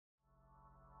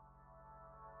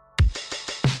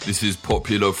This is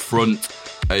Popular Front,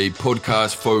 a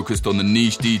podcast focused on the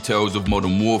niche details of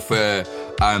modern warfare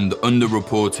and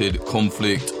underreported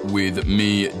conflict with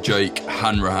me, Jake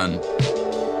Hanrahan.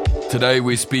 Today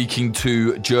we're speaking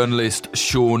to journalist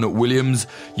Sean Williams.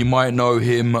 You might know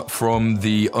him from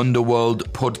the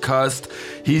Underworld podcast.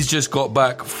 He's just got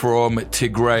back from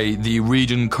Tigray, the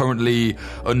region currently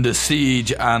under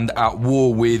siege and at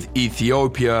war with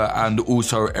Ethiopia and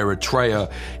also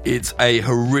Eritrea. It's a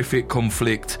horrific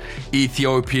conflict.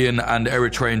 Ethiopian and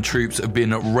Eritrean troops have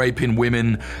been raping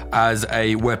women as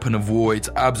a weapon of war. It's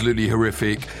absolutely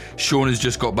horrific. Sean has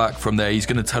just got back from there. He's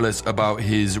going to tell us about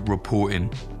his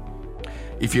reporting.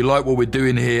 If you like what we're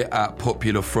doing here at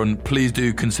Popular Front, please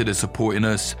do consider supporting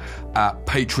us at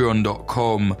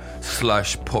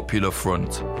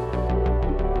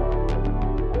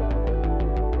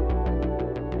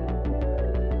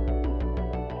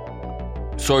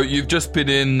So you've just been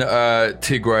in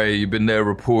Tigray, you've been there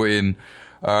reporting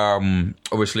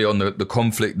obviously on the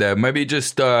conflict there. Maybe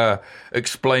just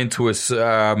explain to us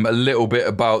a little bit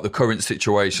about the current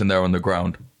situation there on the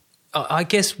ground. I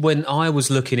guess when I was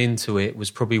looking into it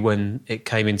was probably when it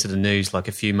came into the news like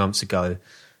a few months ago,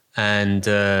 and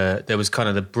there was kind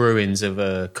of the brewings of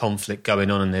a conflict going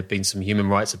on, and there had been some human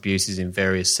rights abuses in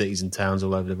various cities and towns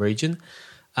all over the region.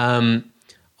 I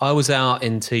was out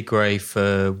in Tigray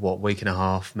for, a week and a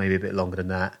half, maybe a bit longer than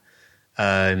that.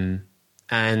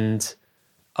 And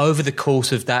over the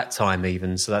course of that time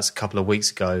even, so that's a couple of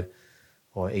weeks ago,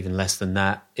 or even less than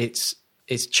that, it's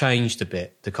changed a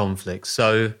bit, the conflict.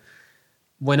 So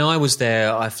when I was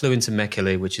there, I flew into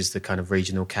Mekelle, which is the kind of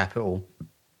regional capital,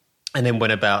 and then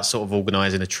went about sort of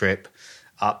organising a trip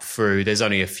up through. There's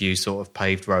only a few sort of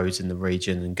paved roads in the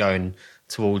region, and going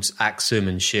towards Aksum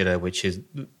and Shire, which is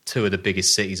two of the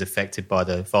biggest cities affected by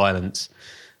the violence.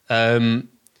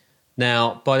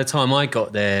 Now, by the time I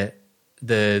got there,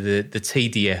 the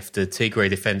TDF, the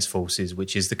Tigray Defence Forces,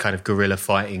 which is the kind of guerrilla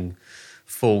fighting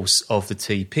force of the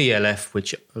TPLF,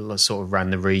 which sort of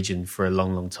ran the region for a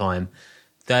long, long time,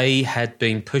 they had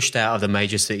been pushed out of the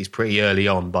major cities pretty early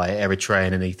on by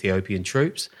Eritrean and Ethiopian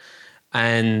troops,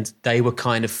 and they were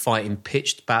kind of fighting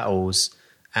pitched battles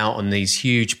out on these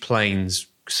huge plains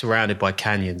surrounded by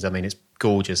canyons. I mean, it's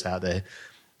gorgeous out there,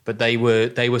 but they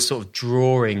were sort of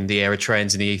drawing the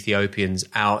Eritreans and the Ethiopians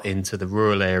out into the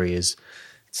rural areas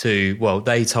to, well,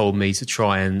 they told me to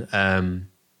try and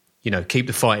keep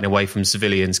the fighting away from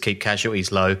civilians, keep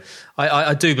casualties low.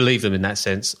 I do believe them in that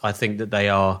sense. I think that they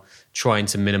are trying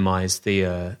to minimise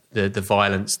the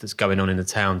violence that's going on in the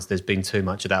towns. There's been too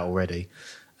much of that already.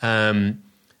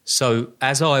 So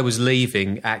as I was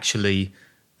leaving, actually,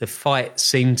 the fight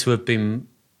seemed to have been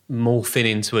morphing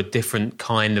into a different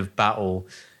kind of battle,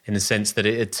 in the sense that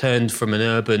it had turned from an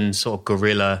urban sort of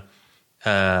guerrilla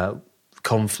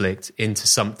conflict into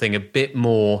something a bit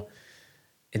more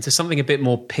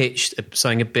pitched,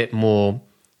 something a bit more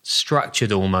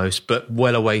structured almost, but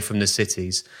well away from the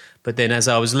cities. But then as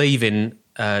I was leaving,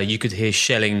 you could hear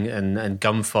shelling and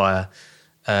gunfire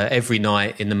every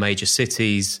night in the major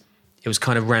cities. It was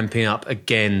kind of ramping up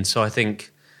again. So I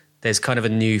think there's kind of a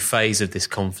new phase of this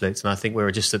conflict, and I think we're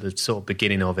just at the sort of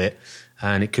beginning of it,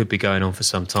 and it could be going on for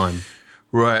some time.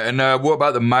 Right, and what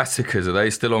about the massacres? Are they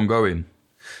still ongoing?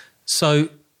 So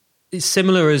it's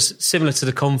similar to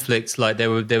the conflict. Like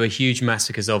there were huge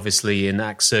massacres, obviously, in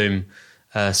Aksum,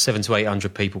 700 to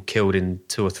 800 people killed in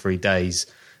 2 or 3 days,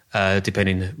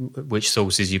 depending which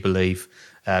sources you believe.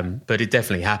 But it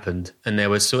definitely happened, and there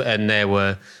were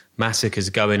massacres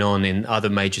going on in other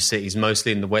major cities,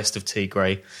 mostly in the west of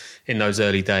Tigray, in those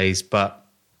early days. But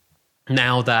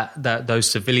now that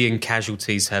those civilian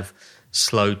casualties have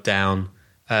slowed down,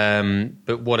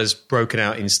 but what has broken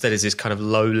out instead is this kind of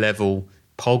low-level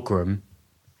pogrom.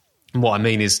 And what I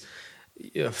mean is,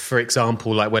 for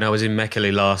example, like when I was in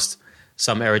Mekelle last,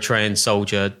 some Eritrean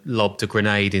soldier lobbed a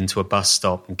grenade into a bus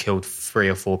stop and killed 3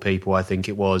 or 4 people, I think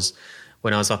it was.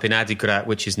 When I was up in Adigrat,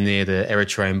 which is near the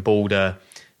Eritrean border,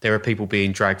 there are people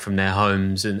being dragged from their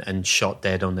homes and shot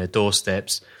dead on their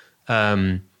doorsteps.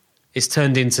 It's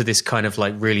turned into this kind of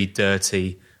like really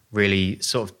dirty, really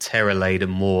sort of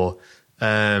terror-laden war,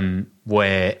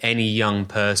 where any young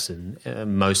person,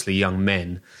 mostly young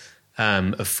men,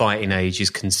 of fighting age is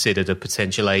considered a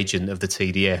potential agent of the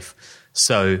TDF.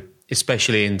 So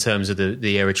especially in terms of the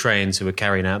Eritreans who are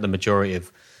carrying out the majority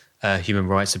of human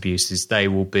rights abuses, they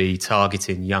will be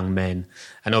targeting young men.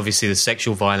 And obviously the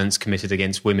sexual violence committed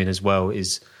against women as well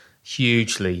is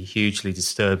hugely, hugely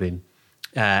disturbing,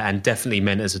 and definitely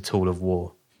meant as a tool of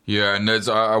war. Yeah, and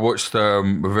I watched a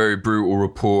very brutal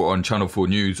report on Channel 4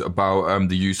 News about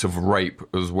the use of rape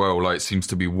as well. Like, it seems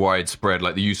to be widespread,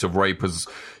 like the use of rape as,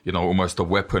 you know, almost a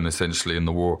weapon essentially in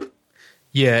the war.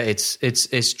 Yeah,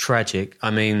 it's tragic.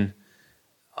 I mean,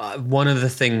 one of the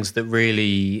things that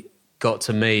really got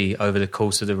to me over the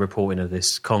course of the reporting of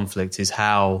this conflict is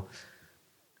how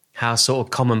sort of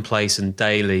commonplace and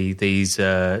daily these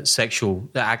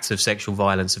acts of sexual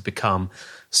violence have become,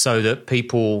 so that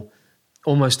people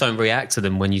almost don't react to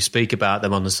them when you speak about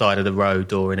them on the side of the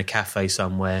road or in a cafe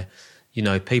somewhere. You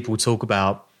know, people talk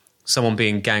about someone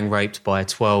being gang raped by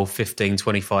 12, 15,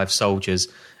 25 soldiers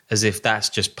as if that's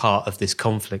just part of this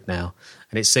conflict now.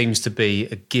 And it seems to be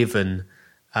a given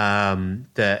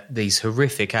that these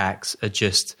horrific acts are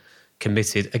just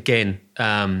committed, again,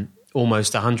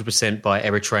 almost 100% by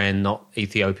Eritrean, not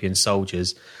Ethiopian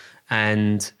soldiers.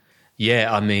 And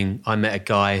yeah, I mean, I met a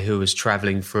guy who was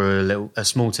travelling for a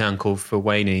small town called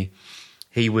Fulweni.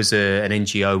 He was an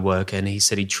NGO worker, and he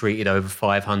said he treated over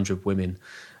 500 women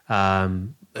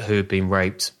who had been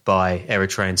raped by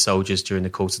Eritrean soldiers during the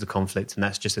course of the conflict, and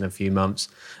that's just in a few months.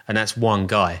 And that's one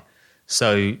guy.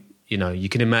 So, you know, you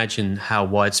can imagine how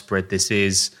widespread this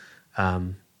is.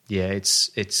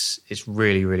 It's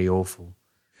really, really awful.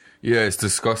 Yeah, it's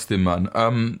disgusting,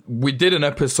 man. We did an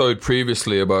episode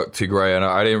previously about Tigray, and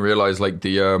I didn't realize, like,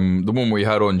 the one we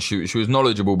had on, she was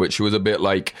knowledgeable, but she was a bit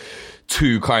like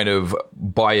too kind of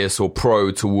biased or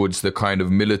pro towards the kind of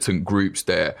militant groups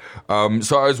there.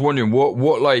 So I was wondering,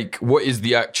 what is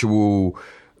the actual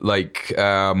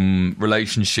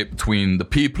relationship between the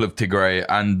people of Tigray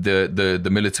and the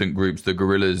militant groups, the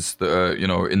guerrillas that are, you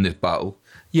know, in this battle?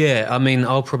 Yeah, I mean,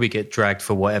 I'll probably get dragged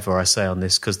for whatever I say on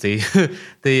this, because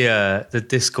the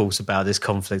discourse about this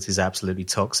conflict is absolutely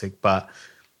toxic. But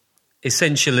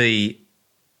essentially,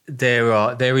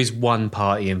 there is one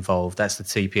party involved. That's the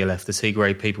TPLF, the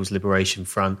Tigray People's Liberation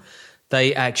Front.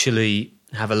 They actually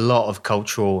have a lot of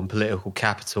cultural and political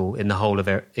capital in the whole of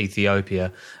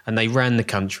Ethiopia, and they ran the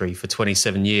country for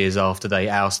 27 years after they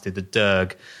ousted the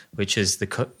Derg, which is the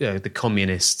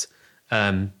communist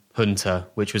junta,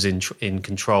 which was in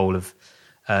control of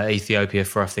Ethiopia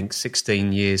for, I think,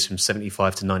 16 years from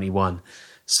 75 to 91.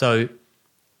 So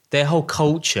their whole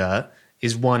culture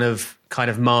is one of kind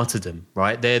of martyrdom,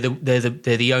 right? They're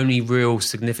the only real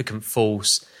significant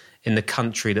force in the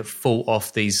country that fought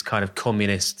off these kind of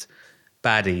communist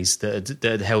baddies that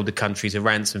had held the country to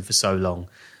ransom for so long.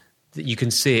 You can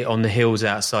see it on the hills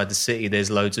outside the city. There's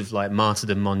loads of like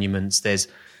martyrdom monuments. There's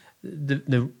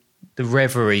the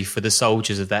reverie for the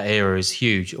soldiers of that era is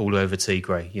huge all over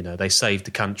Tigray. You know, they saved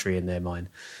the country in their mind.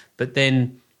 But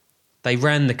then they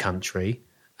ran the country,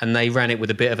 and they ran it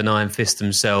with a bit of an iron fist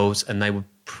themselves, and they were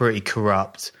pretty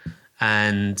corrupt,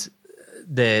 and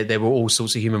there were all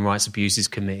sorts of human rights abuses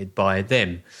committed by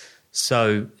them.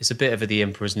 So it's a bit of the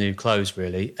emperor's new clothes,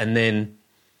 really. And then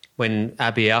when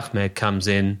Abiy Ahmed comes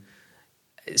in,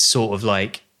 it's sort of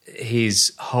like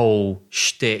his whole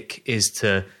shtick is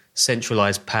to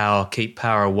centralise power, keep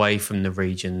power away from the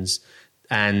regions,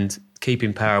 and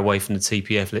keeping power away from the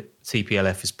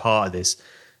TPLF is part of this.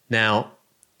 Now,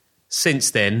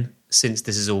 since this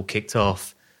has all kicked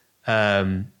off,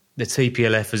 the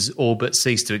TPLF has all but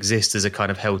ceased to exist as a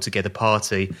kind of held together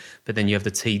party. But then you have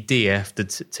the TDF, the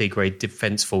Tigray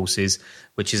Defence Forces,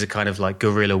 which is a kind of like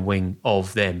guerrilla wing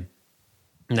of them.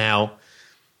 Now,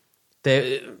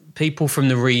 people from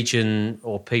the region,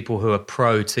 or people who are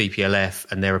pro TPLF,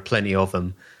 and there are plenty of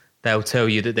them, they'll tell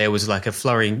you that there was like a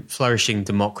flourishing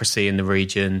democracy in the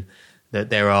region, that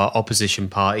there are opposition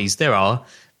parties. There are,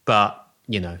 but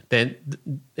you know,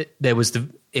 there was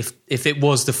if it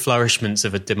was the flourishments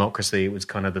of a democracy, it was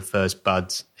kind of the first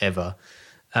buds ever.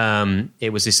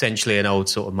 It was essentially an old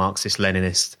sort of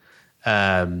Marxist-Leninist,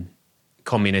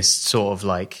 communist sort of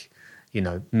like, you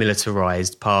know,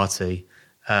 militarized party,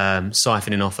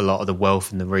 siphoning off a lot of the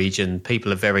wealth in the region.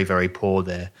 People are very, very poor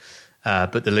there,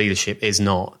 but the leadership is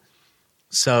not.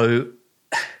 So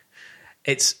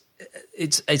it's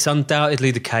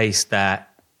undoubtedly the case that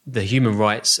the human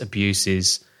rights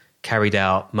abuses carried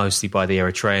out mostly by the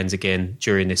Eritreans, again,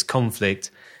 during this conflict,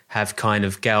 have kind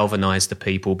of galvanized the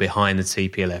people behind the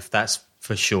TPLF. That's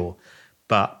for sure.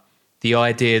 But the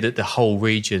idea that the whole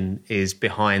region is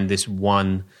behind this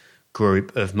one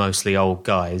group of mostly old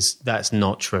guys, that's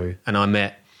not true. And I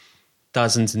met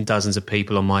dozens and dozens of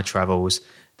people on my travels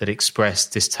that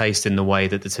expressed distaste in the way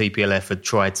that the TPLF had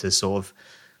tried to sort of,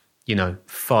 you know,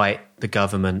 fight the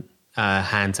government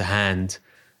hand to hand,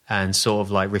 and sort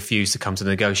of like refuse to come to the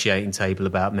negotiating table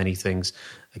about many things.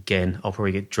 Again, I'll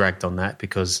probably get dragged on that,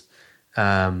 because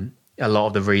a lot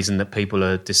of the reason that people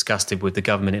are disgusted with the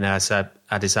government in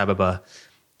Addis Ababa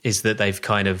is that they've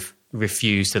kind of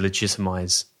refused to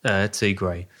legitimize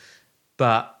Tigray.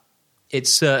 But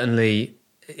it's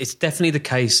definitely the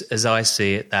case, as I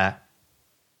see it, that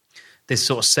this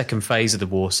sort of second phase of the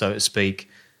war, so to speak,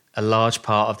 a large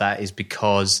part of that is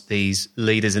because these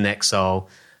leaders in exile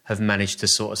have managed to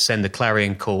sort of send a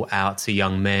clarion call out to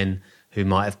young men who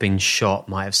might have been shot,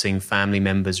 might have seen family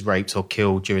members raped or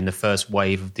killed during the first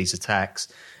wave of these attacks.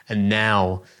 And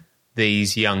now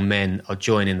these young men are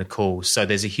joining the call. So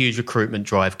there's a huge recruitment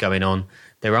drive going on.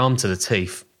 They're armed to the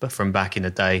teeth, but from back in the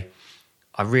day,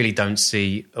 I really don't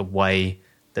see a way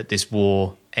that this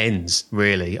war ends,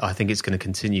 really. I think it's going to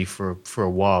continue for a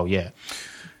while yet.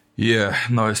 Yeah,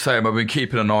 no, same. I've been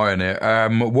keeping an eye on it.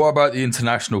 What about the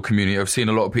international community? I've seen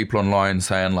a lot of people online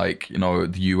saying, like, you know,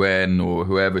 the UN or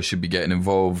whoever should be getting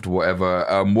involved,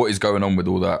 whatever. What is going on with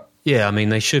all that? Yeah, I mean,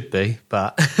 they should be,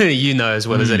 but you know as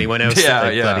well as anyone else that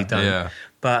they bloody don't. Yeah.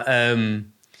 But,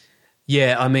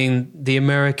 yeah, I mean, the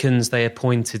Americans, they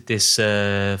appointed this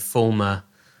former...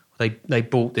 They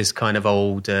bought this kind of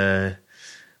old...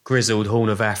 grizzled Horn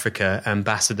of Africa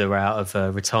ambassador out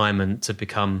of retirement to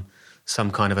become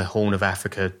some kind of a Horn of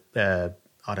Africa, I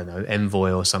don't know,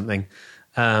 envoy or something.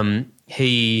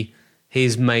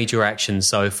 His major action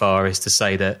so far is to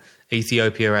say that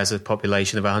Ethiopia has a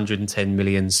population of 110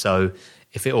 million, so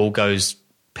if it all goes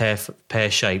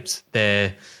pear-shaped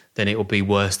there, then it will be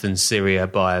worse than Syria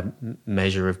by a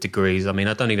measure of degrees. I mean,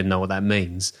 I don't even know what that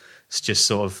means. It's just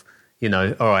sort of, you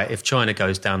know, all right, if China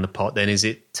goes down the pot, then is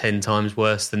it 10 times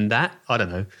worse than that? I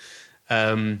don't know.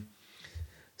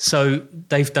 So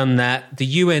they've done that. The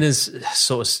UN has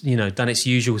sort of, you know, done its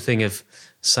usual thing of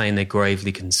saying they're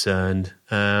gravely concerned.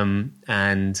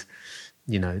 And,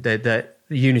 you know, they're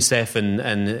UNICEF and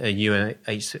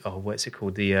UNHCR, what's it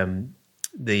called?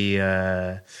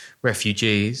 The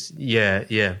refugees.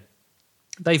 Yeah.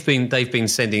 They've been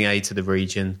sending aid to the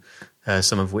region,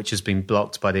 some of which has been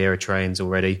blocked by the Eritreans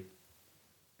already.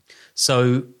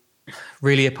 So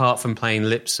really, apart from playing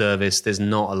lip service, there's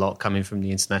not a lot coming from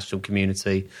the international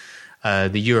community.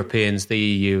 The Europeans, the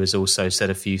EU has also said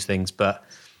a few things. But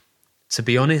to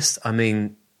be honest, I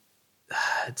mean,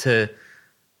 to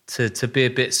be a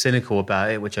bit cynical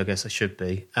about it, which I guess I should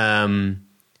be,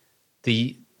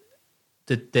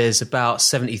 there's about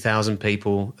 70,000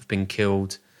 people have been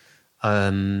killed,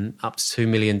 up to 2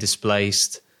 million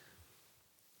displaced.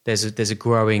 There's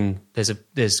growing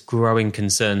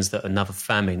concerns that another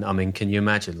famine. I mean, can you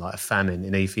imagine like a famine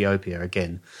in Ethiopia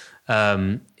again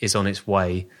is on its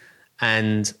way?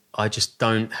 And I just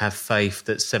don't have faith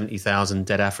that 70,000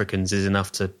 dead Africans is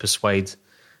enough to persuade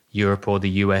Europe or the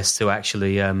US to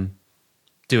actually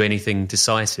do anything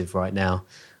decisive right now.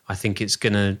 I think it's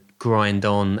going to grind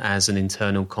on as an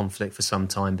internal conflict for some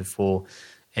time before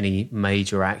any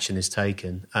major action is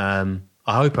taken. I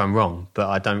hope I'm wrong, but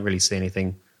I don't really see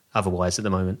anything otherwise at the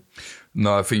moment.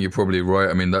 No, I think you're probably right.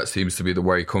 I mean, that seems to be the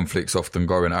way conflicts often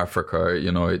go in Africa.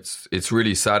 You know, it's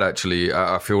really sad, actually.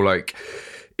 I feel like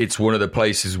it's one of the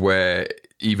places where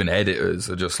even editors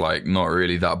are just like not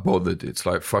really that bothered. It's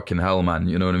like, fucking hell, man.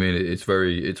 You know what I mean? It's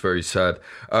very sad.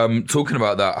 Talking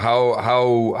about that,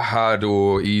 how hard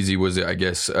or easy was it, I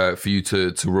guess, for you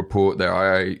to report there?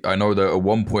 I know that at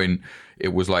one point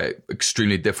it was like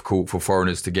extremely difficult for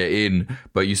foreigners to get in,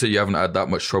 but you said you haven't had that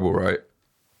much trouble, right?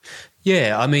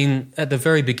 Yeah, I mean, at the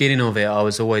very beginning of it, I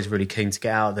was always really keen to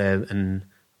get out there, and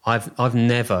I've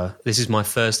never, this is my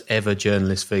first ever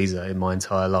journalist visa in my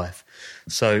entire life.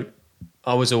 So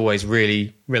I was always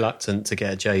really reluctant to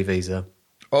get a J visa.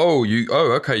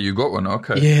 Okay, you got one,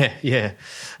 okay. Yeah.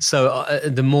 So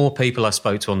the more people I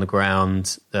spoke to on the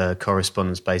ground,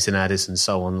 correspondents based in Addis and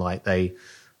so on, like they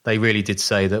really did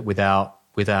say that without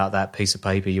that piece of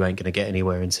paper, you ain't going to get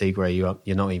anywhere in Tigray.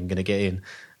 You're not even going to get in.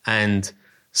 And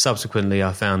subsequently,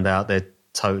 I found out they're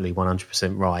totally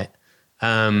 100% right.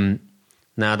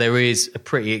 Now, there is a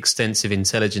pretty extensive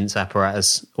intelligence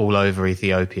apparatus all over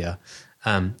Ethiopia.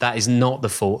 That is not the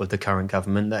fault of the current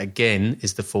government. That, again,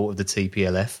 is the fault of the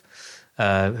TPLF,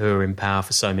 who are in power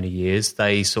for so many years.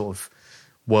 They sort of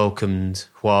welcomed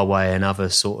Huawei and other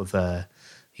sort of,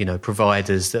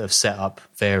 providers that have set up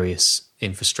various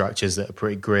infrastructures that are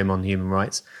pretty grim on human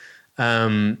rights.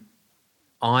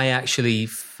 I actually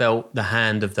felt the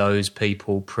hand of those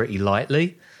people pretty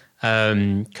lightly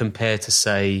compared to,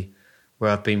 say, where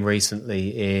I've been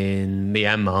recently in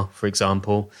Myanmar, for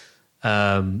example.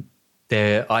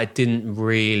 I didn't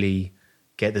really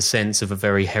get the sense of a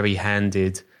very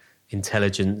heavy-handed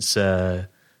intelligence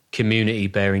community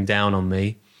bearing down on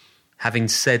me. Having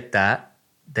said that,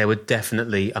 there were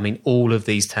definitely, I mean, all of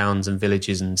these towns and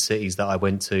villages and cities that I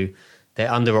went to,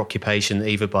 they're under occupation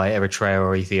either by Eritrea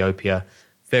or Ethiopia.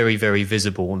 very, very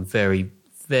visible and very,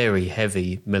 very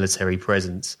heavy military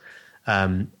presence.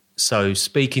 So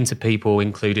speaking to people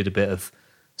included a bit of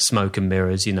smoke and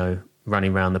mirrors,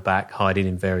 running around the back, hiding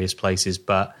in various places.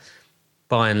 But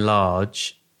by and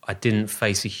large, I didn't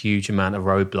face a huge amount of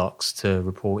roadblocks to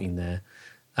reporting there.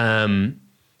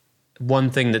 One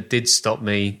thing that did stop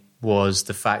me was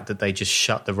the fact that they just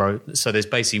shut the road. So there's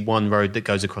basically one road that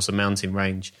goes across a mountain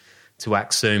range to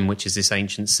Aksum, which is this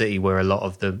ancient city where a lot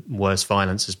of the worst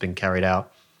violence has been carried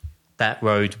out. That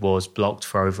road was blocked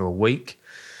for over a week.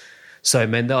 So it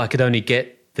meant that I could only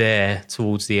get there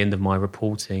towards the end of my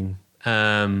reporting.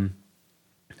 So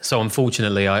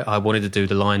unfortunately, I wanted to do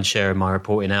the lion's share of my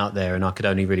reporting out there, and I could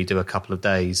only really do a couple of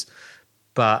days.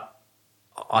 But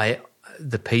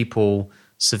the people,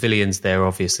 civilians there, are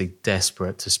obviously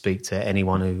desperate to speak to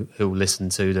anyone who will listen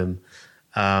to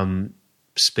them,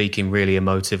 speaking really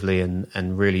emotively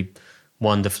and really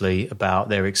wonderfully about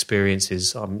their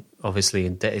experiences. I'm obviously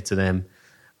indebted to them.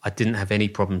 I didn't have any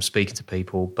problem speaking to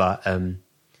people, but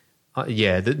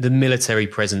the military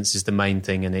presence is the main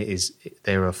thing, and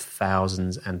there are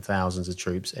thousands and thousands of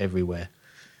troops everywhere.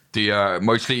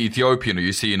 Mostly Ethiopian, or are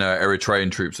you seeing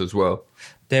Eritrean troops as well?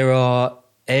 There are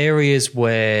areas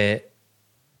where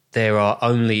there are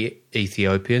only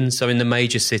Ethiopians. So in the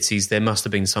major cities, there must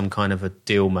have been some kind of a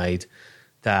deal made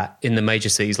that in the major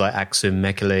cities like Aksum,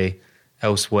 Mekele,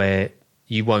 elsewhere,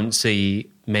 you won't see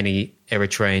many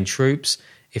Eritrean troops.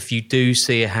 If you do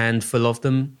see a handful of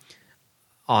them,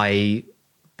 I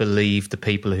believe the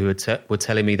people who were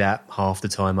telling me that half the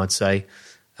time, I'd say.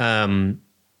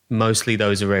 Mostly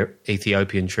those are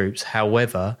Ethiopian troops.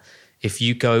 However, if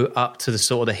you go up to the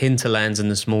sort of the hinterlands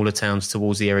and the smaller towns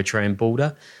towards the Eritrean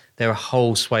border, there are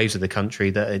whole swathes of the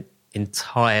country that are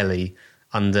entirely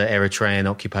under Eritrean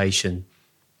occupation.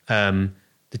 The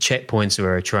checkpoints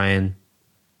are Eritrean.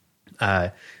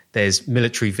 There's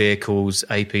military vehicles,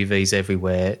 APVs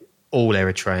everywhere, all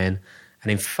Eritrean.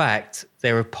 And in fact,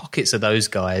 there are pockets of those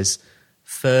guys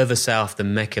further south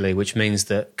than Mekele, which means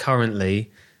that currently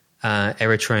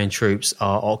Eritrean troops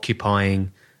are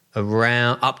occupying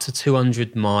around up to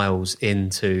 200 miles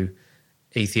into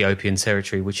Ethiopian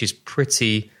territory, which is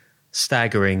pretty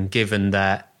staggering given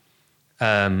that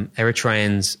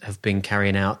Eritreans have been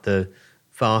carrying out the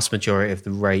vast majority of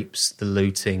the rapes, the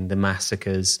looting, the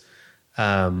massacres,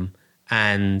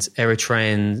 and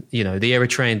Eritrean, the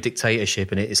Eritrean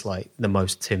dictatorship, and it is like the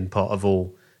most tin pot of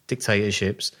all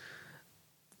dictatorships.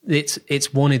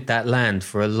 It's wanted that land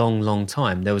for a long, long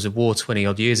time. There was a war 20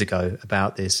 odd years ago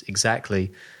about this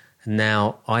exactly. And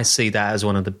now I see that as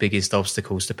one of the biggest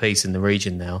obstacles to peace in the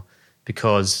region now,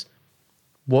 because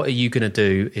what are you going to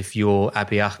do if you're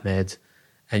Abiy Ahmed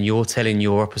and you're telling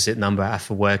your opposite number,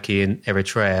 Afwerki in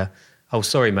Eritrea, oh,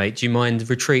 sorry, mate, do you mind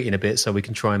retreating a bit so we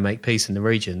can try and make peace in the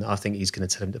region? I think he's going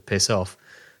to tell him to piss off.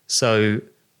 So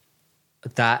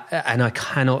that, and I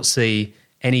cannot see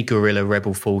any guerrilla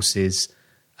rebel forces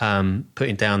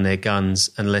putting down their guns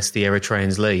unless the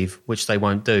Eritreans leave, which they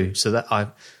won't do. So that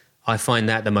I find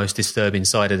that the most disturbing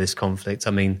side of this conflict.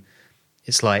 I mean,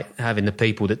 it's like having the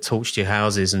people that torched your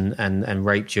houses and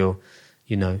raped your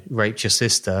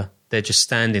sister. They're just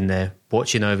standing there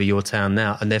watching over your town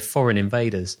now, and they're foreign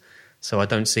invaders. So I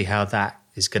don't see how that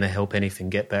is going to help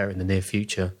anything get better in the near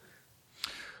future.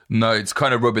 No, it's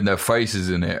kind of rubbing their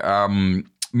faces in it.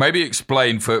 Maybe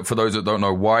explain for those that don't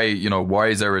know why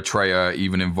is Eritrea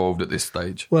even involved at this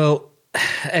stage? Well,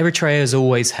 Eritrea has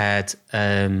always had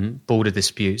border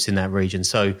disputes in that region.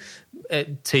 So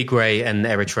Tigray and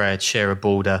Eritrea share a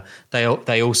border.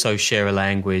 They also share a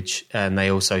language, and they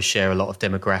also share a lot of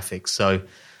demographics. So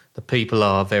the people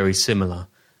are very similar.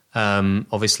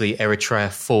 Obviously, Eritrea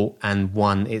fought and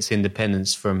won its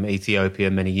independence from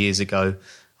Ethiopia many years ago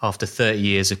after 30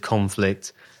 years of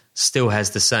conflict. Still has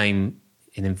the same,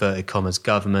 in inverted commas,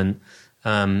 government,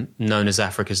 known as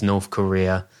Africa's North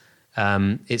Korea.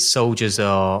 Its soldiers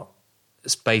are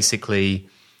basically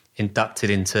inducted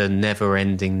into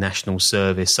never-ending national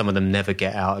service. Some of them never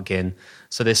get out again.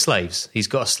 So they're slaves. He's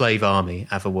got a slave army,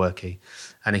 Afwerki,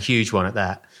 and a huge one at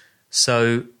that.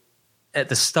 So at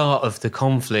the start of the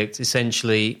conflict,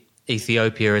 essentially,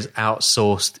 Ethiopia has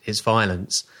outsourced its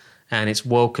violence, and it's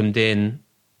welcomed in.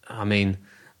 I mean,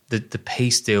 the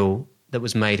peace deal that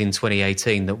was made in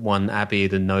 2018 that won Abiy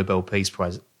the Nobel Peace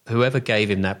Prize, whoever gave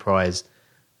him that prize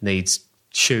needs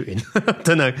shooting. I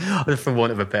don't know, for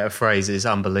want of a better phrase, it's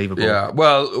unbelievable. Yeah,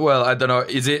 well, I don't know.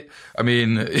 Is it? I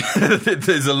mean,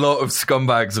 there's a lot of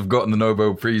scumbags have gotten the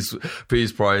Nobel Peace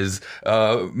Prize.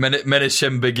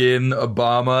 Menachem Begin,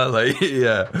 Obama,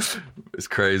 it's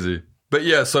crazy. But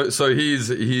yeah, so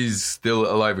he's still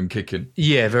alive and kicking.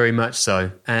 Yeah, very much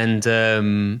so.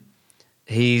 And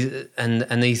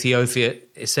Ethiopia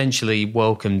essentially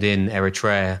welcomed in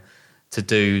Eritrea to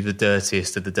do the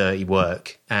dirtiest of the dirty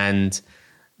work. And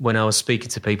when I was speaking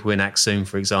to people in Aksum,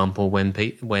 for example, when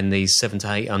these 700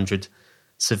 to 800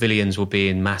 civilians were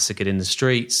being massacred in the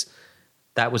streets,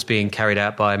 that was being carried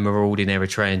out by marauding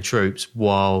Eritrean troops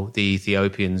while the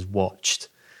Ethiopians watched.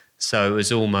 So it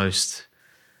was almost,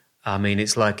 I mean,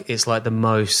 it's the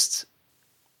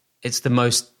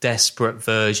most desperate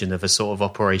version of a sort of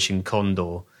Operation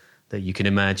Condor that you can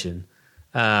imagine.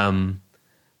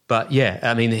 But yeah,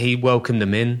 I mean, he welcomed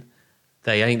them in.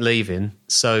 They ain't leaving.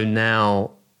 So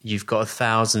now you've got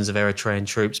thousands of Eritrean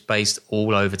troops based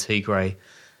all over Tigray,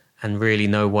 and really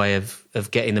no way of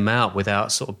getting them out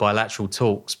without sort of bilateral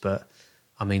talks. But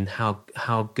I mean,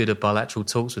 how good are bilateral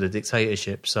talks with a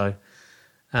dictatorship? So,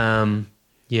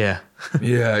 yeah.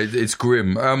 Yeah, it's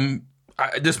grim.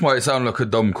 This might sound like a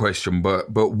dumb question, but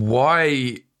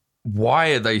why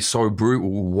are they so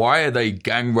brutal? Why are they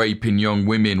gang raping young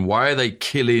women? Why are they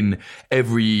killing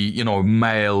every,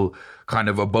 male kind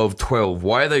of above 12?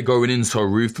 Why are they going in so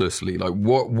ruthlessly? Like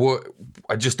what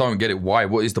I just don't get it. Why?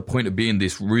 What is the point of being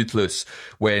this ruthless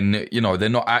when, they're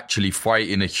not actually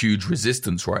fighting a huge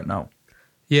resistance right now?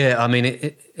 Yeah, I mean,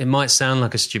 it might sound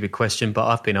like a stupid question, but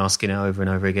I've been asking it over and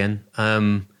over again.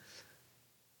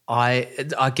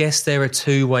 I guess there are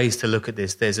two ways to look at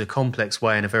this. There's a complex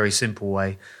way and a very simple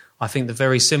way. I think the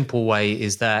very simple way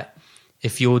is that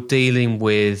if you're dealing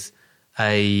with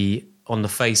on the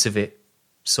face of it,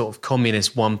 sort of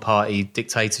communist one-party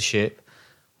dictatorship,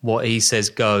 what he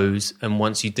says goes, and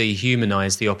once you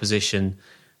dehumanize the opposition,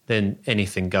 then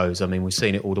anything goes. I mean, we've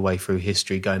seen it all the way through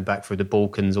history, going back through the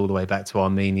Balkans, all the way back to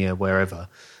Armenia, wherever.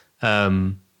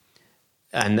 And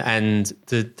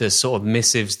the sort of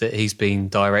missives that he's been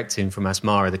directing from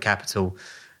Asmara, the capital,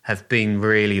 have been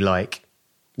really like,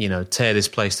 tear this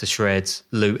place to shreds,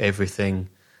 loot everything,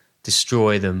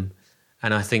 destroy them.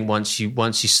 And I think once you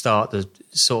start the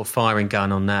sort of firing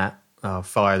gun on that,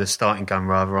 fire the starting gun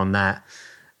rather on that,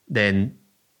 then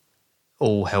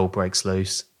all hell breaks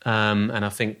loose. And I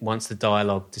think once the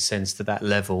dialogue descends to that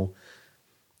level,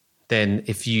 then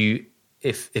if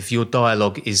your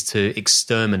dialogue is to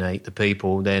exterminate the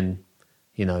people, then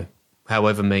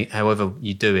however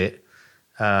you do it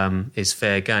is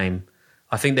fair game.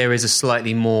 I think there is a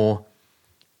slightly more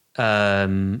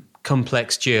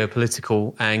complex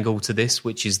geopolitical angle to this,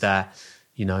 which is that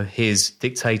his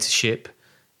dictatorship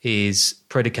is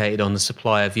predicated on the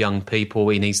supply of young people.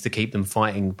 He needs to keep them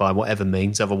fighting by whatever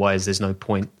means, otherwise there's no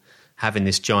point having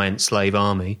this giant slave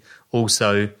army.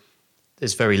 Also,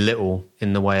 there's very little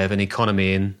in the way of an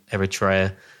economy in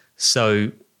Eritrea.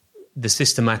 So the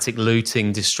systematic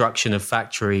looting, destruction of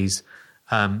factories,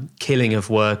 killing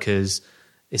of workers,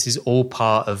 this is all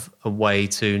part of a way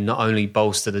to not only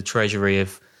bolster the treasury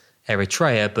of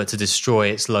Eritrea, but to destroy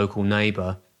its local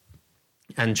neighbour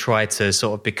and try to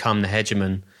sort of become the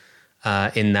hegemon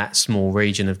in that small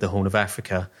region of the Horn of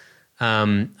Africa.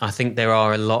 I think there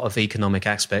are a lot of economic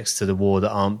aspects to the war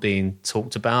that aren't being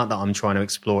talked about, that I'm trying to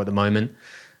explore at the moment.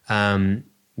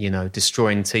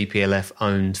 Destroying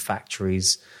TPLF-owned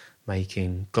factories,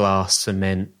 making glass,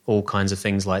 cement, all kinds of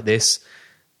things like this.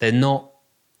 They're not,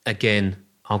 again,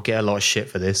 I'll get a lot of shit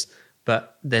for this,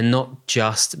 but they're not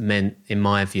just meant, in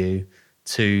my view,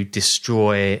 to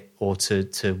destroy or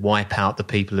to wipe out the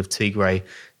people of Tigray.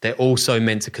 They're also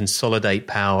meant to consolidate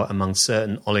power among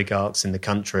certain oligarchs in the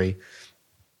country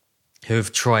who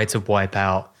have tried to wipe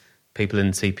out people in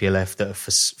TPLF that have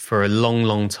for a long,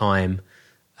 long time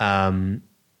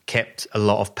kept a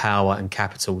lot of power and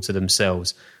capital to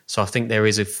themselves. So I think there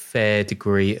is a fair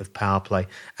degree of power play.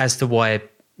 As to why,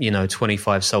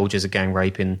 25 soldiers are gang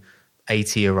raping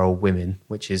 80-year-old women,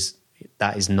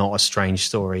 that is not a strange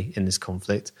story in this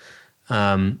conflict.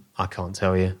 I can't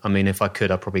tell you. I mean, if I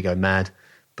could, I'd probably go mad.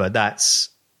 But that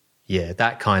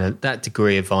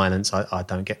degree of violence, I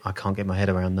can't get my head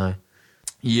around. No.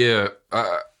 Yeah,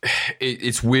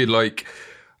 it's weird. Like,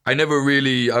 I've never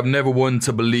wanted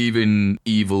to believe in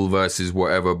evil versus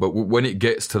whatever. But when it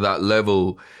gets to that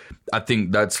level, I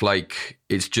think that's like,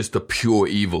 it's just a pure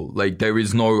evil. Like, there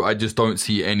is I just don't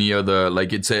see any other,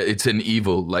 like, it's an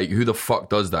evil. Like, who the fuck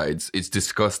does that? It's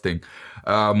disgusting.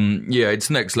 It's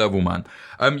next level, man.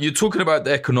 You're talking about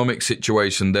the economic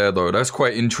situation there, though. That's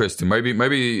quite interesting. Maybe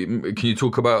can you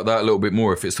talk about that a little bit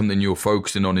more if it's something you're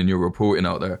focusing on in your reporting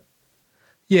out there?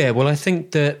 Yeah, well, I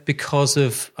think that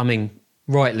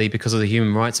rightly because of the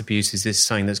human rights abuses, this is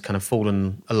something that's kind of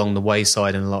fallen along the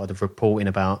wayside in a lot of the reporting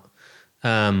about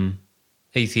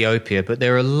Ethiopia. But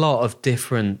there are a lot of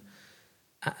different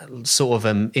sort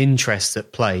of interests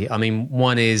at play. I mean,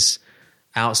 one is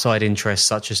outside interests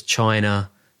such as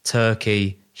China,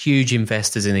 Turkey, huge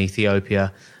investors in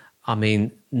Ethiopia. I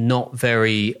mean, not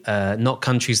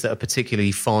countries that are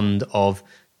particularly fond of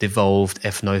devolved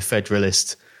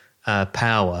ethno-federalist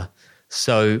power.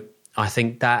 So I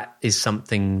think that is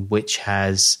something which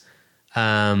has,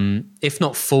 if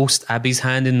not forced Abiy's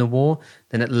hand in the war,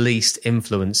 then at least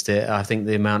influenced it. I think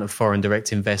the amount of foreign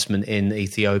direct investment in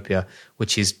Ethiopia,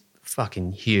 which is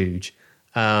fucking huge,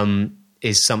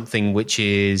 is something which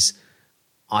is,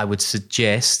 I would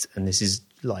suggest, and this is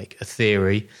like a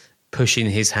theory, pushing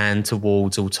his hand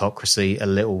towards autocracy a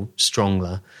little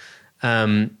stronger.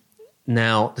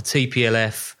 Now, the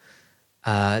TPLF,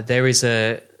 there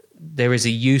is a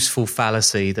useful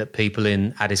fallacy that people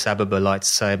in Addis Ababa like to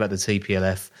say about the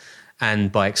TPLF,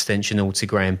 and by extension all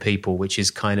Tigrayan people, which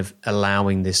is kind of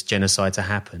allowing this genocide to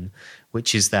happen,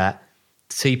 which is that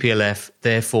TPLF,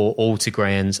 therefore all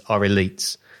Tigrayans are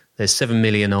elites. There's 7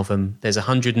 million of them. There's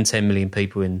 110 million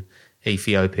people in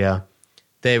Ethiopia.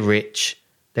 They're rich.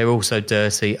 They're also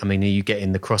dirty. I mean, are you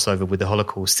getting the crossover with the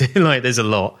Holocaust? Like, there's a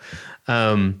lot.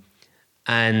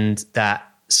 And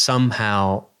that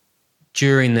somehow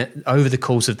over the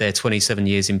course of their 27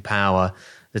 years in power,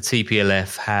 the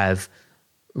TPLF have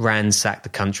ransacked the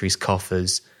country's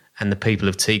coffers, and the people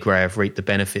of Tigray have reaped the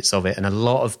benefits of it. And a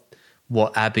lot of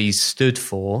what Abiy stood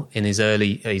for in his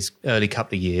early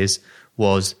couple of years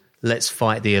was, let's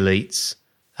fight the elites,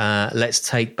 let's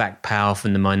take back power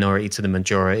from the minority to the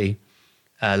majority,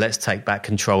 let's take back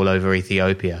control over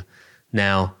Ethiopia.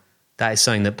 Now, that is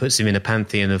something that puts him in a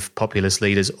pantheon of populist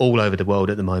leaders all over the world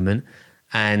at the moment.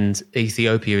 And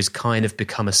Ethiopia has kind of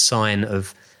become a sign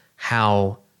of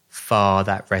how far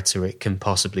that rhetoric can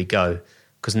possibly go.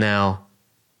 Because now,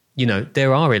 you know,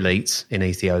 there are elites in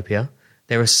Ethiopia.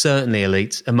 There are certainly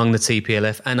elites among the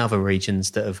TPLF and other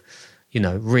regions that have, you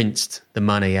know, rinsed the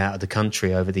money out of the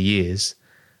country over the years.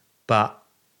 But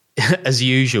as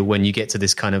usual, when you get to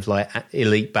this kind of like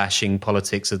elite bashing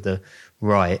politics of the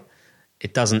right,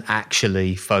 it doesn't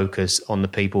actually focus on the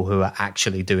people who are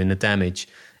actually doing the damage.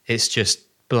 It's just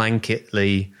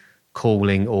blanketly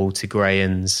calling all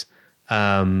Tigrayans,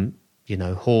 you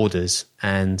know, hoarders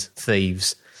and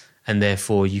thieves, and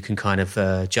therefore you can kind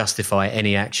of justify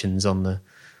any actions on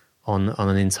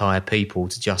an entire people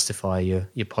to justify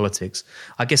your politics.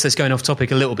 I guess that's going off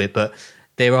topic a little bit, but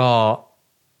there are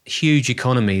huge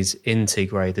economies in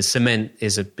Tigray. The cement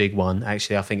is a big one.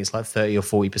 Actually, I think it's like 30 or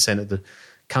 40% of the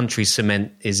country's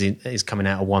cement is coming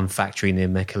out of one factory near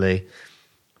Mekelle.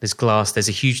 There's glass. There's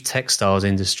a huge textiles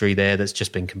industry there that's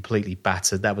just been completely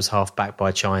battered. That was half backed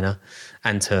by China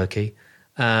and Turkey.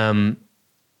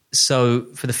 So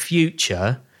for the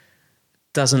future,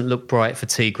 doesn't look bright for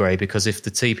Tigray, because if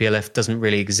the TPLF doesn't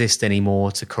really exist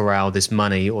anymore to corral this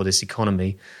money or this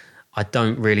economy, I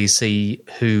don't really see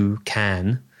who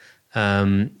can.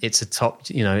 It's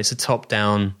a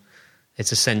top-down,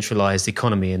 it's a centralized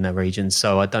economy in that region.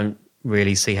 So I don't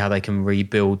really see how they can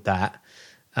rebuild that.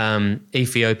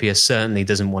 Ethiopia certainly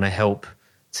doesn't want to help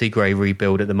Tigray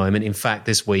rebuild at the moment. In fact,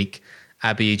 this week,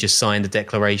 Abiy just signed a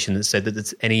declaration that said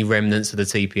that any remnants of the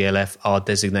TPLF are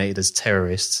designated as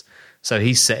terrorists. So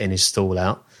he's setting his stall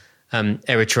out.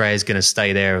 Eritrea is going to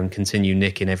stay there and continue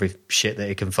nicking every shit that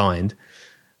it can find.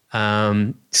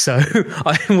 So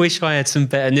I wish I had some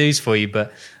better news for you,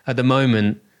 but at the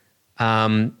moment,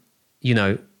 you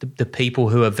know, the people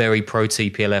who are very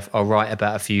pro-TPLF are right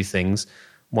about a few things.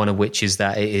 One of which is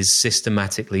that it is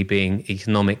systematically being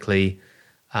economically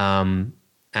and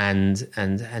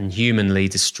humanly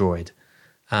destroyed,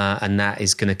 and that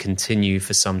is going to continue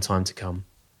for some time to come.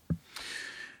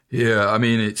 Yeah, I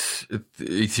mean, it's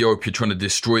Ethiopia trying to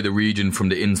destroy the region from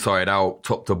the inside out,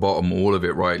 top to bottom, all of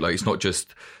it, right? Like, it's not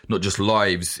just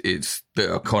lives, it's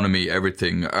the economy,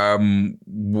 everything.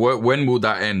 When will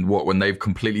that end? What, when they've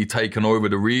completely taken over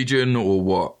the region, or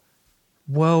what?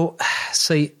 Well,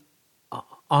 see,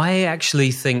 I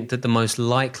actually think that the most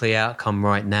likely outcome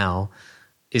right now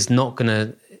is not going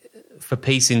to, for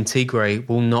peace in Tigray,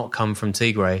 will not come from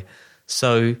Tigray.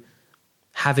 So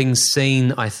having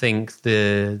seen, I think,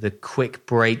 the quick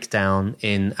breakdown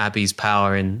in Abiy's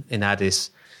power in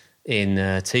Addis, in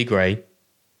Tigray,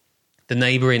 the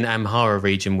neighbouring Amhara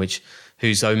region,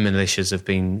 whose own militias have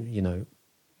been, you know,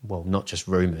 well, not just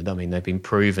rumoured, I mean, they've been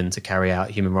proven to carry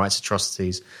out human rights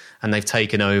atrocities, and they've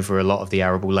taken over a lot of the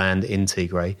arable land in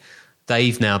Tigray.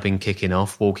 They've now been kicking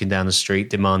off, walking down the street,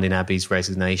 demanding Abiy's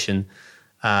resignation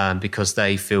because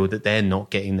they feel that they're not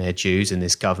getting their dues in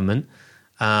this government.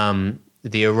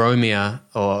 The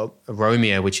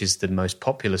Oromia, which is the most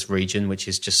populous region, which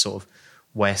is just sort of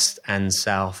west and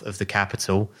south of the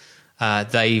capital,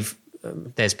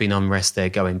 there's been unrest there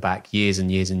going back years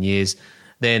and years and years.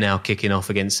 they're now kicking off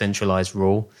against centralised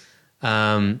rule.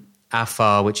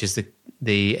 Afar, which is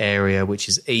the area which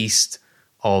is east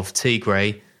of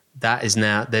Tigray, there's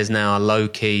now a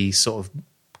low-key sort of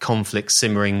conflict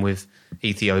simmering with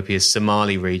Ethiopia's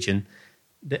Somali region.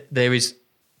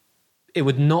 It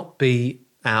would not be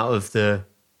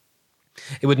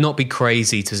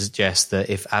crazy to suggest that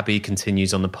if Abiy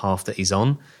continues on the path that he's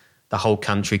on, the whole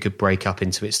country could break up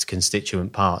into its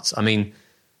constituent parts. I mean,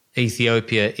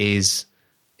 Ethiopia is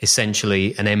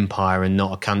essentially an empire and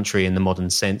not a country in the modern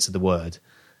sense of the word.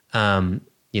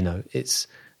 It's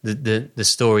the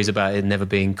stories about it never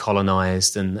being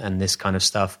colonized and this kind of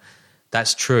stuff.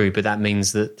 That's true, but that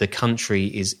means that the country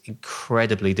is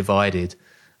incredibly divided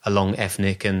along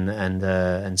ethnic and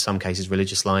in some cases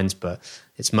religious lines, but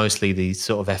it's mostly the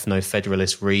sort of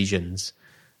ethno-federalist regions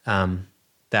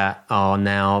that are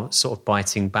now sort of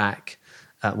biting back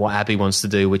at what Abiy wants to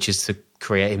do, which is to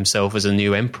create himself as a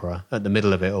new emperor at the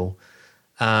middle of it all.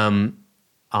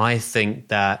 I think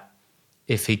that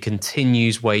if he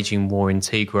continues waging war in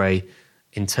Tigray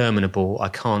interminable, I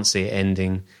can't see it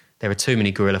ending. There are too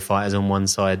many guerrilla fighters on one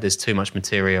side. There's too much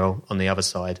material on the other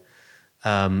side.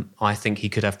 I think he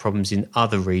could have problems in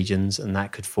other regions, and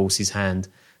that could force his hand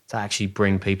to actually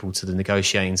bring people to the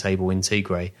negotiating table in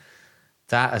Tigray.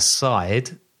 That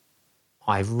aside,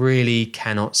 I really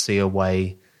cannot see a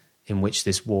way in which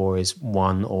this war is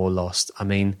won or lost. I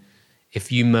mean,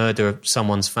 if you murder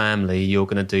someone's family, you're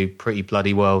going to do pretty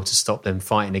bloody well to stop them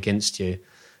fighting against you.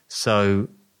 So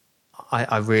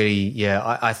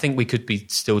I think we could be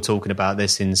still talking about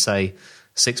this in, say,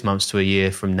 6 months to a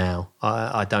year from now.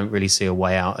 I don't really see a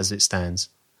way out as it stands.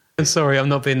 I'm sorry, I'm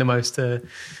not being the most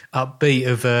upbeat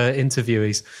of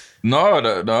interviewees. No,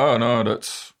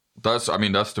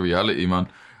 that's the reality, man.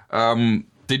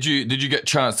 Did you get a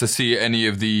chance to see any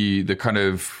of the kind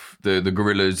of the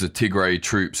guerrillas, the Tigray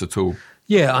troops at all?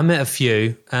 Yeah, I met a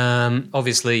few.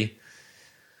 Obviously,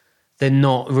 they're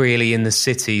not really in the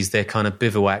cities. They're kind of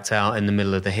bivouacked out in the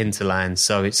middle of the hinterland.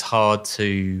 So it's hard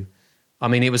to... I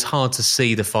mean, it was hard to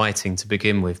see the fighting to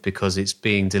begin with because it's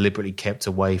being deliberately kept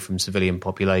away from civilian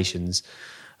populations.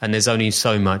 And there's only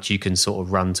so much you can sort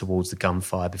of run towards the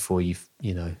gunfire before you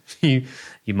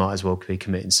might as well be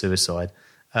committing suicide.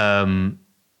 So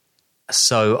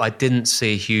I didn't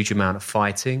see a huge amount of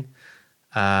fighting.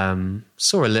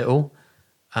 Saw a little.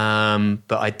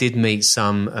 But I did meet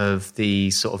some of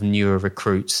the sort of newer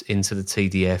recruits into the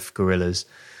TDF guerrillas.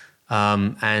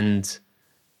 And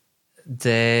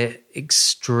they're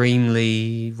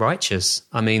extremely righteous.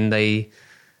 I mean, they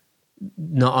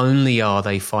not only are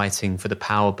they fighting for the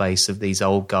power base of these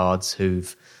old guards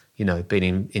who've,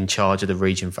 been in charge of the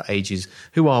region for ages,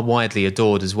 who are widely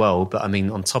adored as well. But I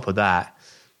mean, on top of that,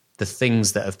 the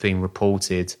things that have been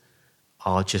reported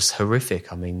are just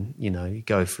horrific. I mean, you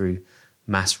go through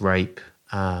mass rape,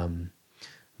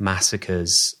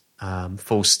 massacres,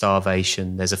 forced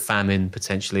starvation. There's a famine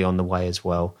potentially on the way as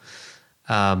well.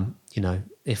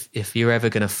 If you're ever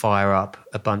going to fire up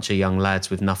a bunch of young lads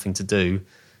with nothing to do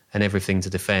and everything to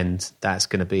defend, that's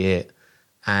going to be it.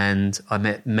 And I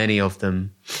met many of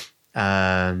them.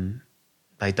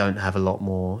 They don't have a lot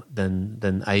more than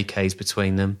AKs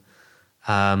between them.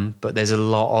 But there's a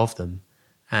lot of them.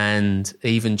 And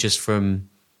even just from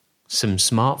some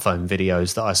smartphone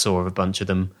videos that I saw of a bunch of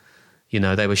them,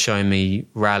 they were showing me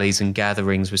rallies and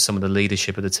gatherings with some of the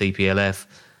leadership of the TPLF.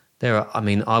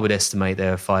 I would estimate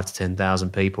there are 5,000 to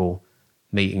 10,000 people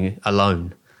meeting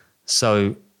alone.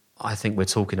 So I think we're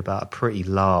talking about a pretty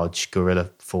large guerrilla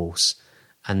force,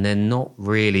 and they're not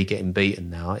really getting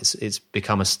beaten now. It's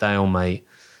become a stalemate.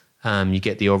 You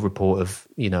get the odd report of,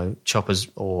 choppers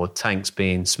or tanks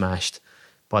being smashed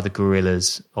by the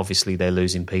guerrillas. Obviously, they're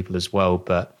losing people as well.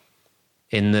 But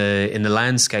in the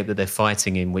landscape that they're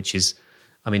fighting in, which is,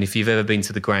 if you've ever been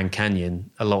to the Grand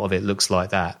Canyon, a lot of it looks like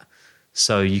that.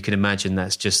 So you can imagine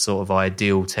that's just sort of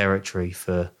ideal territory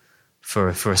for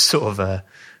a sort of a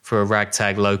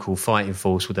ragtag local fighting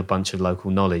force with a bunch of local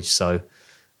knowledge. So,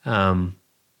 I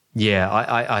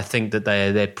think that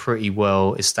they're pretty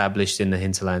well established in the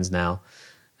hinterlands now,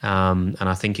 and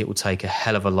I think it will take a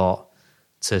hell of a lot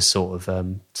to sort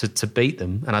of to beat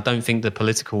them. And I don't think the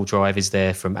political drive is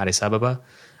there from Addis Ababa,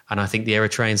 and I think the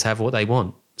Eritreans have what they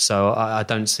want. So I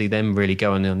don't see them really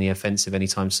going on the offensive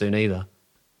anytime soon either.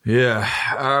 Yeah.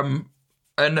 How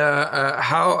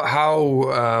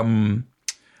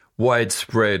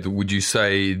widespread would you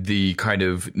say the kind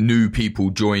of new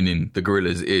people joining the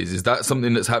guerrillas is? Is that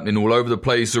something that's happening all over the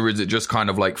place, or is it just kind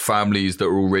of like families that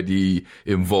are already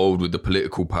involved with the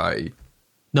political party?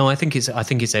 No, I think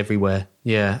it's everywhere.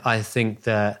 Yeah, I think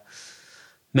that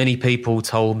many people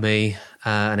told me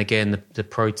And again, the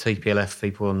pro-TPLF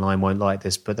people online won't like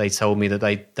this, but they told me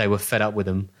that they were fed up with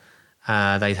them.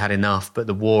 They'd had enough, but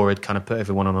the war had kind of put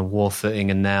everyone on a war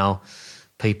footing, and now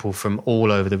people from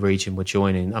all over the region were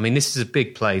joining. I mean, this is a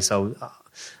big place.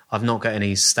 I've not got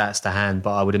any stats to hand,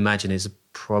 but I would imagine it's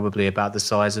probably about the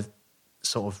size of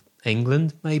sort of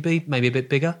England, maybe a bit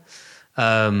bigger.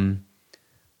 And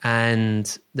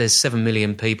there's 7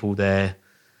 million people there.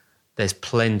 There's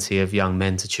plenty of young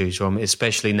men to choose from,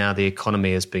 especially now the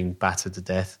economy has been battered to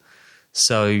death.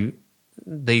 So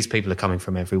these people are coming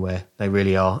from everywhere. They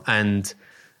really are. And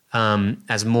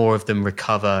as more of them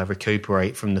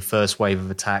recuperate from the first wave of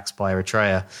attacks by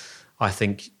Eritrea, I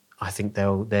think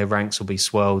their ranks will be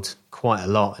swelled quite a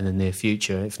lot in the near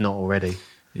future, if not already.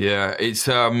 Yeah, it's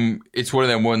one of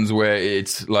them ones where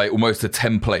it's like almost a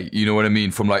template, you know what I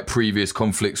mean, from like previous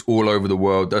conflicts all over the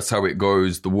world. That's how it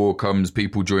goes. The war comes,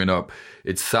 people join up.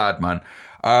 It's sad, man.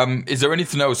 Is there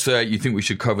anything else you think we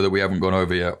should cover that we haven't gone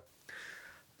over yet?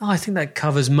 Oh, I think that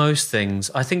covers most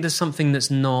things. I think there's something that's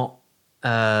not...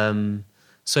 so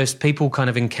if people kind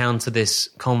of encounter this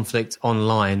conflict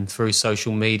online through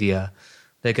social media,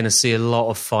 they're going to see a lot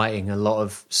of fighting, a lot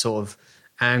of sort of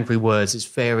angry words. It's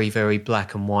very, very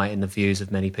black and white in the views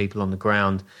of many people on the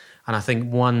ground. And I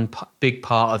think one big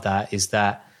part of that is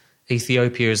that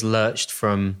Ethiopia has lurched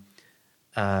from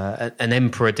an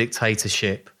emperor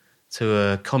dictatorship to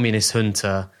a communist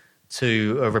junta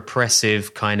to a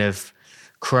repressive kind of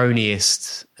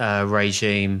cronyist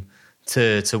regime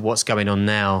to what's going on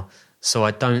now. So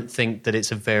I don't think that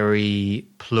it's a very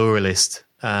pluralist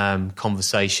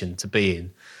conversation to be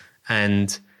in.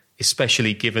 And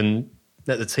especially given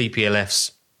that the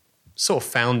TPLF's sort of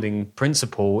founding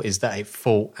principle is that it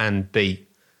fought and beat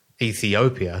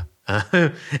Ethiopia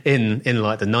in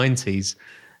like the 90s,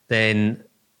 then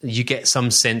you get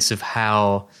some sense of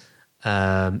how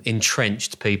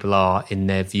entrenched people are in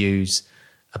their views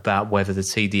about whether the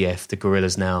TDF, the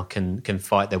guerrillas now, can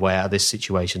fight their way out of this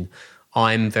situation.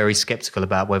 I'm very sceptical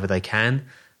about whether they can,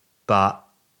 but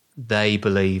they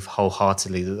believe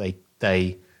wholeheartedly that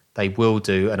they will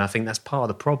do, and I think that's part of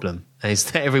the problem,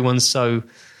 is that everyone's so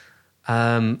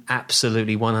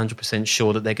absolutely 100%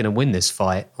 sure that they're going to win this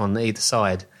fight on either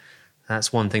side.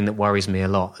 That's one thing that worries me a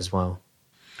lot as well.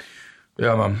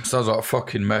 Yeah, man, sounds like a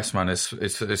fucking mess, man.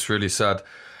 It's really sad.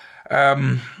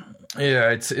 Yeah,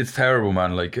 it's terrible,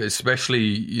 man. Like, especially,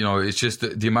 you know, it's just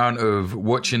the amount of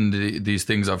watching these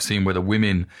things I've seen where the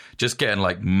women just getting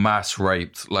like mass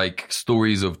raped, like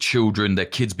stories of children, their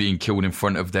kids being killed in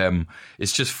front of them.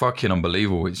 It's just fucking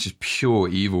unbelievable. It's just pure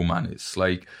evil, man. It's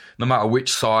like, no matter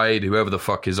which side, whoever the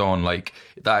fuck is on, like,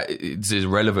 that it's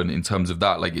irrelevant in terms of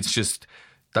that. Like, it's just,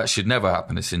 that should never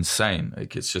happen. It's insane.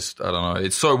 Like, it's just, I don't know.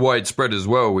 It's so widespread as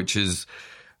well, which is,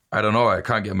 I don't know. I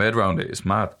can't get my head around it. It's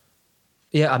mad.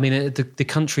 Yeah, I mean, the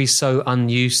country's so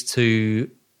unused to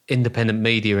independent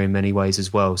media in many ways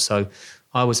as well. So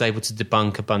I was able to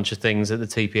debunk a bunch of things that the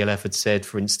TPLF had said,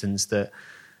 for instance, that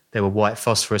there were white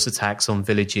phosphorus attacks on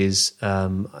villages.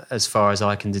 As far as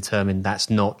I can determine, that's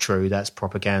not true. That's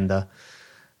propaganda.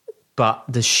 But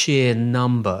the sheer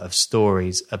number of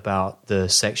stories about the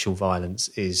sexual violence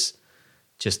is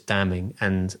just damning.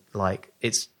 And, like,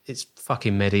 it's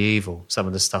fucking medieval, some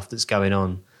of the stuff that's going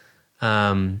on.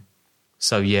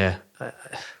 So, yeah,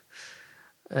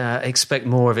 expect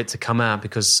more of it to come out,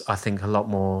 because I think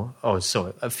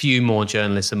a few more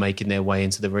journalists are making their way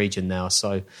into the region now.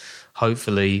 So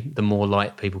hopefully the more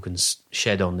light people can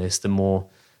shed on this, the more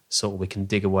sort of we can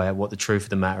dig away at what the truth of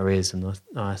the matter is. And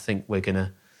I think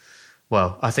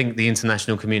I think the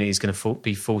international community is going to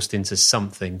be forced into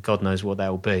something. God knows what that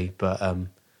will be. But,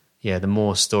 yeah, the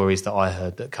more stories that I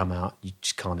heard that come out, you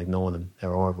just can't ignore them.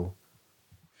 They're horrible.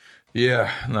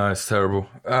 Yeah, no, it's terrible.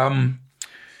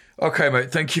 Okay, mate,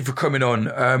 thank you for coming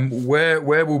on. Where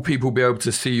will people be able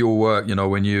to see your work, you know,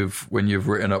 when you've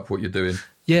written up what you're doing?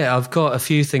 Yeah, I've got a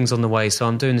few things on the way. So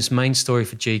I'm doing this main story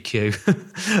for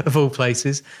GQ, of all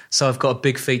places. So I've got a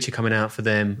big feature coming out for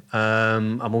them.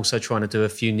 I'm also trying to do a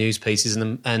few news pieces,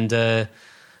 and we're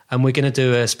going to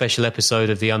do a special episode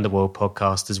of the Underworld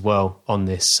podcast as well on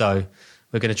this. So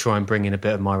we're going to try and bring in a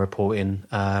bit of my reporting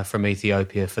from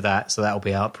Ethiopia for that. So that'll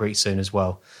be out pretty soon as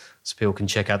well. So people can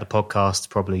check out the podcast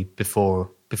probably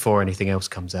before anything else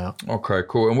comes out. Okay,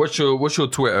 cool. And what's your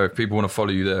Twitter if people want to follow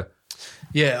you there?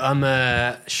 Yeah,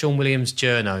 I'm Sean Williams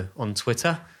Journo on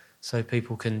Twitter. So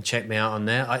people can check me out on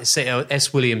there. I say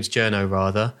S Williams Journo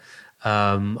rather.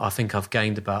 I think I've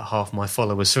gained about half my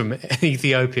followers from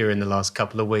Ethiopia in the last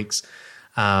couple of weeks.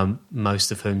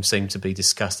 Most of whom seem to be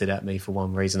disgusted at me for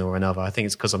one reason or another. I think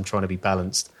it's because I'm trying to be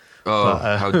balanced. Oh,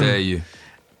 how dare you!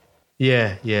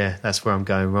 Yeah, that's where I'm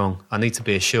going wrong. I need to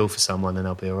be a shill for someone and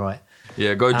I'll be all right.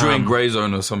 Yeah, go join Grey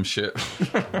Zone or some shit.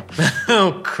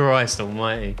 Oh, Christ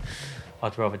almighty.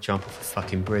 I'd rather jump off a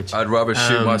fucking bridge. I'd rather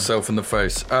shoot myself in the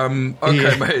face. Okay,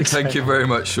 yeah, mate. exactly. Thank you very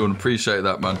much, Sean. Appreciate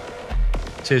that, man.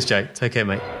 Cheers, Jake. Take care,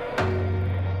 mate.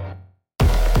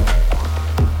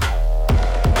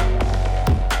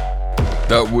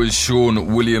 That was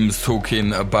Sean Williams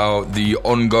talking about the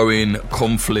ongoing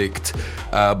conflict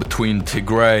between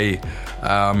Tigray,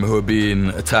 who are being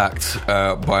attacked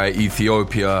by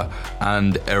Ethiopia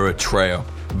and Eritrea.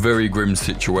 Very grim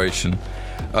situation.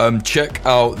 Check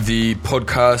out the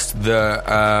podcast that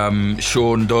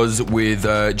Sean does with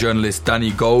journalist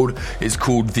Danny Gold. It's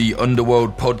called The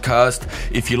Underworld Podcast.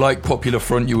 If you like Popular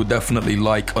Front, you will definitely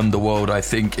like Underworld. I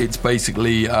think it's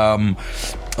basically a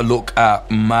look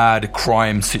at mad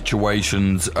crime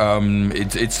situations.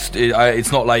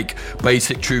 It's not like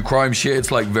basic true crime shit.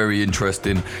 It's like very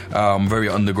interesting, very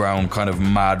underground kind of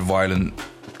mad violent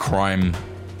crime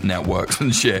networks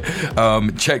and shit.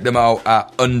 Check them out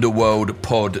at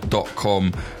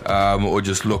underworldpod.com, or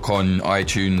just look on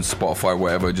iTunes, Spotify,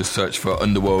 whatever. Just search for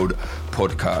Underworld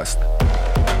Podcast.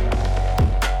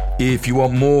 If you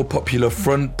want more Popular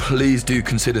Front, please do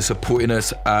consider supporting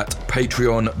us at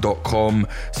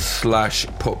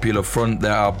patreon.com/Popular Front.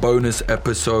 There are bonus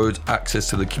episodes,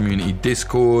 access to the community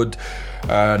Discord,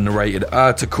 narrated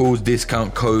articles,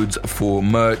 discount codes for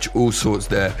merch, all sorts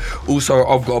there. Also,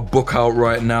 I've got a book out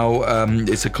right now.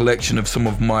 It's a collection of some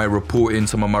of my reporting,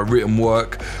 some of my written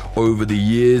work over the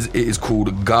years. It is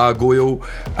called Gargoyle,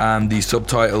 and the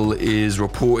subtitle is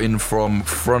Reporting from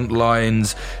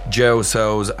Frontlines, Jail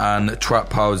Cells and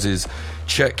Trap Houses.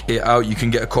 Check it out. You can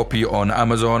get a copy on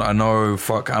Amazon. I know,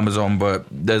 fuck Amazon, but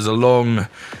there's a long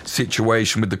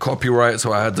situation with the copyright,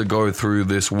 so I had to go through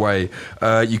this way.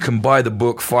 You can buy the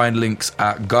book, find links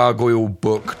at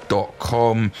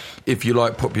gargoylebook.com. If you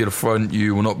like Popular Front,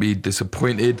 you will not be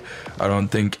disappointed, I don't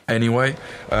think, anyway.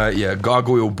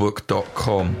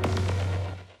 Gargoylebook.com.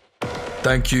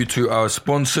 Thank you to our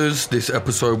sponsors. This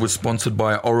episode was sponsored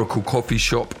by Oracle Coffee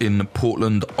Shop in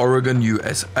Portland, Oregon,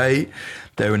 USA.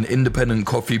 They're an independent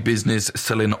coffee business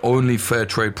selling only fair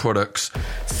trade products.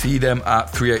 See them at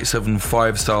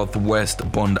 3875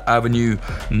 Southwest Bond Avenue,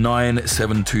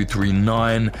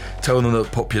 97239. Tell them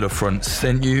that Popular Front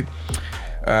sent you.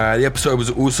 The episode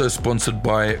was also sponsored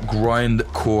by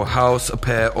Grindcore House, a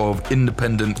pair of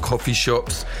independent coffee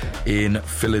shops in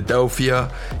Philadelphia,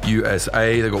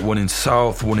 USA. They've got one in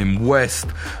South, one in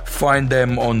West. Find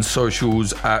them on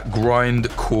socials at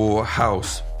Grindcore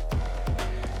House.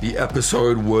 The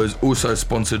episode was also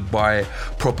sponsored by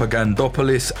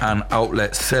Propagandopolis, an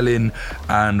outlet selling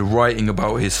and writing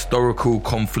about historical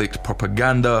conflict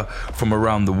propaganda from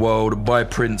around the world. Buy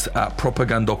prints at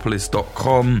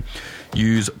propagandopolis.com.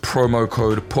 Use promo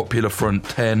code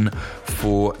POPULARFRONT10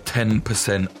 for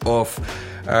 10% off.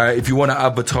 If you want to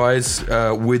advertise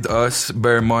with us,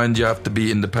 bear in mind you have to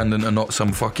be independent and not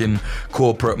some fucking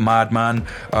corporate madman.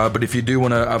 But if you do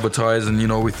want to advertise, and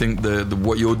we think the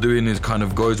what you're doing is kind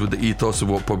of goes with the ethos of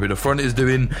what Popular Front is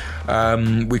doing,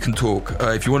 we can talk.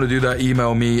 If you want to do that,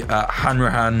 email me at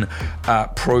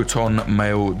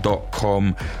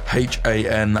hanrahan@protonmail.com,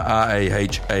 HANRAHAN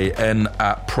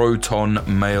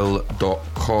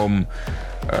 @protonmail.com.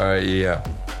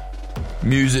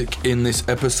 Music in this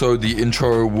episode, the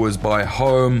intro was by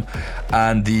Home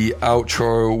and the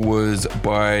outro was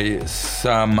by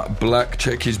Sam Black.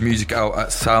 Check his music out at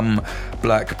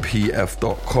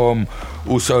samblackpf.com.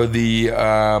 Also, the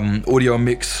audio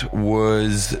mix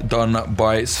was done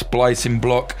by Splicing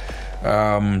Block.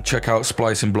 Check out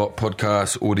Splicing Block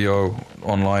Podcast Audio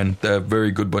online. They're a very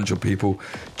good bunch of people.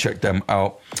 Check them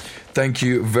out. Thank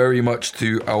you very much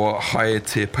to our higher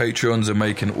tier Patreons for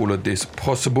making all of this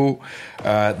possible.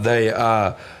 They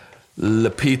are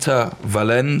Lapita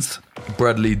Valens,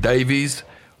 Bradley Davies,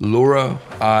 Laura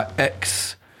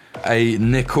RX, A.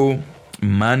 Nickel,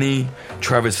 Manny,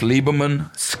 Travis Lieberman,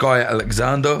 Sky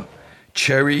Alexander,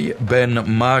 Cherry, Ben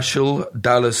Marshall,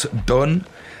 Dallas Dunn,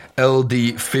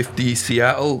 LD50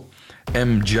 Seattle,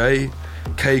 MJ,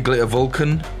 K. Glitter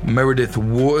Vulcan, Meredith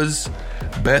Waters,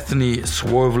 Bethany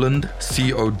Swarvland,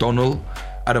 C. O'Donnell,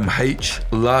 Adam H,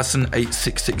 Larson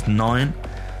 8669,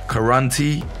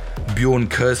 Karanti, Bjorn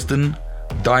Kirsten,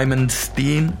 Diamond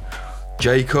Steen,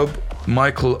 Jacob,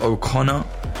 Michael O'Connor,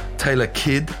 Taylor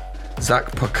Kidd,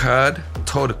 Zach Packard,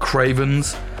 Todd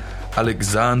Cravens,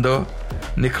 Alexander,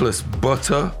 Nicholas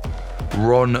Butter,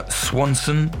 Ron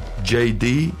Swanson,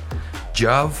 JD,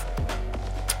 Jav,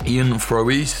 Ian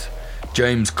Froese,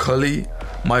 James Cully,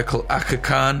 Michael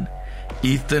Akakan,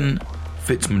 Ethan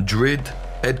Fitzmadrid,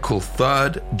 Ed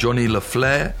Coulthard, Johnny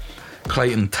LaFleur,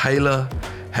 Clayton Taylor,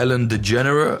 Helen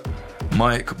DeGenerate,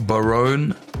 Mike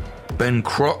Barone, Ben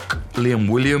Kroc, Liam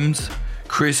Williams,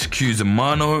 Chris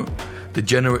Cusimano,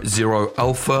 Degenerate Zero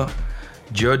Alpha,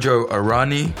 Giorgio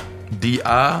Arani,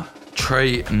 DR,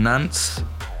 Trey Nance,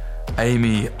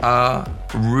 Amy R,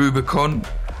 Rubicon,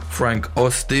 Frank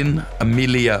Austin,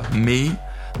 Amelia Me,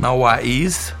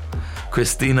 Nawaiz,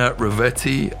 Christina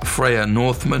Rivetti, Freya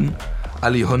Northman,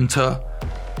 Ali Hunter,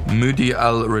 Moody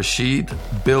Al Rashid,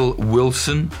 Bill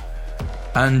Wilson,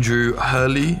 Andrew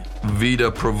Hurley, Vida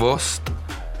Provost,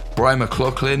 Brian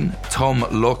McLaughlin, Tom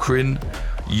Lochrin,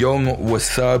 Young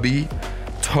Wasabi,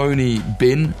 Tony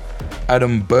Bin,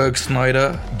 Adam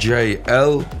Bergsnyder,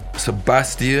 JL,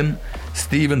 Sebastian,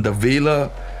 Stephen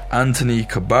Davila, Anthony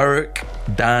Kabarak,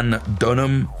 Dan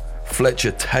Dunham,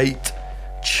 Fletcher Tate,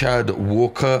 Chad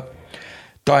Walker,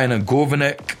 Diana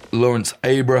Gorvanek, Lawrence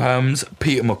Abrahams,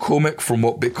 Peter McCormick from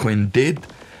What Bitcoin Did,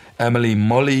 Emily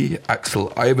Molly,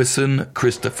 Axel Iverson,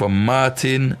 Christopher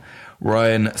Martin,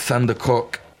 Ryan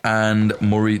Sandercock, and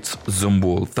Moritz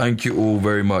Zumbwall. Thank you all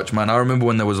very much, man. I remember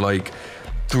when there was like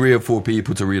 3 or 4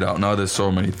 people to read out. Now there's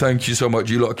so many. Thank you so much.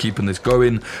 You lot are keeping this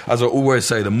going. As I always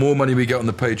say, the more money we get on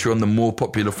the Patreon, the more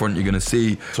Popular Front you're going to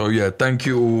see. So yeah, thank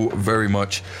you all very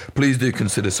much. Please do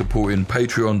consider supporting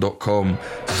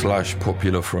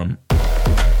patreon.com/popularfront.